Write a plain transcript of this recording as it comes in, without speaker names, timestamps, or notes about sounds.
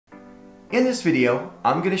In this video,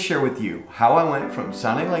 I'm going to share with you how I went from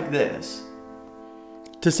sounding like this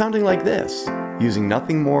to sounding like this, using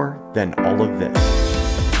nothing more than all of this.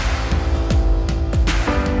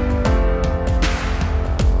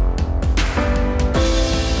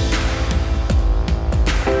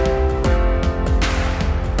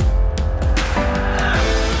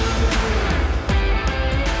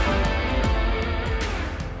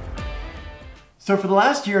 So for the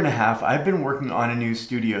last year and a half, I've been working on a new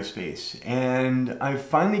studio space, and I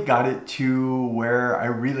finally got it to where I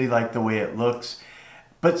really like the way it looks.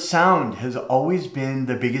 But sound has always been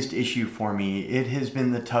the biggest issue for me. It has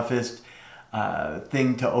been the toughest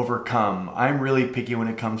thing to overcome. I'm really picky when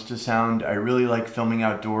it comes to sound. I really like filming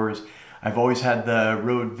outdoors. I've always had the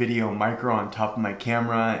Rode Video Micro on top of my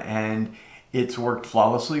camera, and it's worked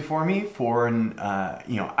flawlessly for me for an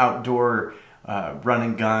outdoor run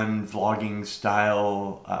and gun vlogging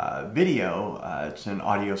style video. It's an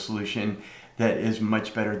audio solution that is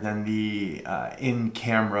much better than the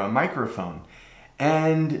in-camera microphone.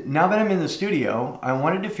 And now that I'm in the studio, I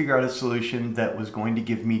wanted to figure out a solution that was going to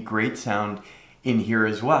give me great sound in here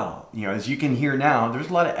as well. You know, as you can hear now,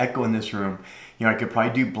 there's a lot of echo in this room. You know, I could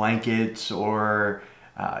probably do blankets or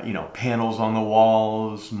panels on the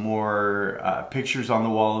walls, more pictures on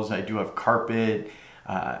the walls. I do have carpet.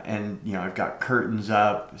 And I've got curtains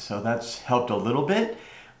up, so that's helped a little bit.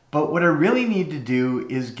 But what I really need to do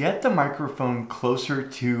is get the microphone closer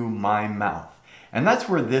to my mouth. And that's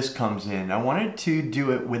where this comes in. I wanted to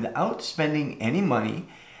do it without spending any money.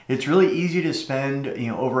 It's really easy to spend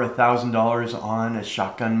over $1,000 on a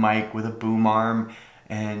shotgun mic with a boom arm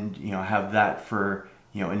and have that for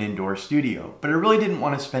an indoor studio. But I really didn't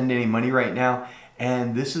want to spend any money right now,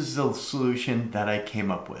 and this is the solution that I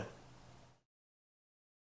came up with.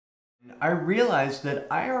 I realized that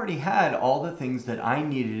I already had all the things that I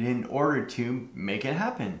needed in order to make it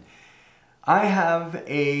happen. I have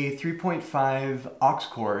a 3.5 aux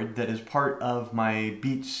cord that is part of my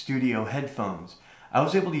Beats Studio headphones. I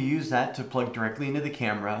was able to use that to plug directly into the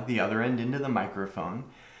camera, the other end into the microphone.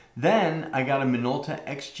 Then I got a Minolta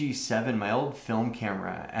XG7, my old film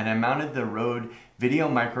camera, and I mounted the Rode Video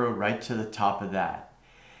Micro right to the top of that.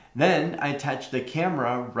 Then I attached the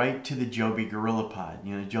camera right to the Joby GorillaPod.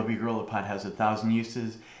 The Joby GorillaPod has 1,000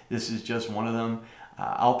 uses. This is just one of them.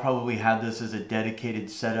 I'll probably have this as a dedicated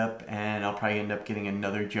setup, and I'll probably end up getting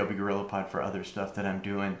another Joby GorillaPod for other stuff that I'm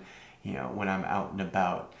doing, when I'm out and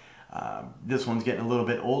about. This one's getting a little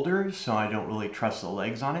bit older, so I don't really trust the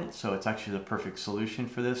legs on it, so it's actually the perfect solution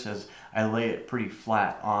for this, as I lay it pretty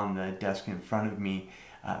flat on the desk in front of me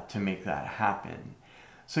to make that happen.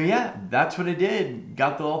 So yeah, that's what I did.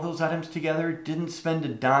 Got all those items together, didn't spend a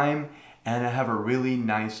dime, and I have a really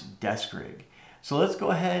nice desk rig. So let's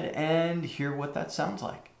go ahead and hear what that sounds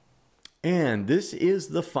like. And this is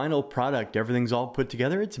the final product. Everything's all put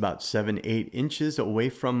together. It's about 7-8 inches away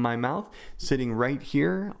from my mouth, sitting right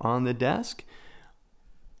here on the desk.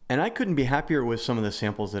 And I couldn't be happier with some of the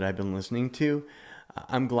samples that I've been listening to.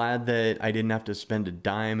 I'm glad that I didn't have to spend a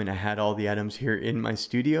dime and I had all the items here in my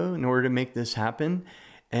studio in order to make this happen.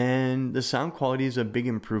 And the sound quality is a big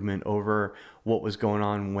improvement over what was going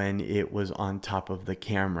on when it was on top of the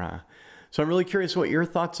camera. So I'm really curious what your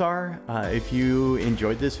thoughts are. If you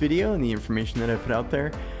enjoyed this video and the information that I put out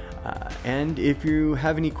there, and if you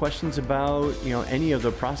have any questions about any of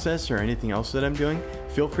the process or anything else that I'm doing,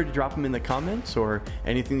 feel free to drop them in the comments, or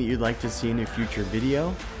anything that you'd like to see in a future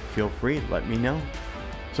video, feel free to let me know.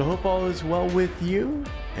 So hope all is well with you,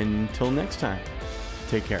 and until next time,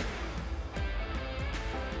 take care.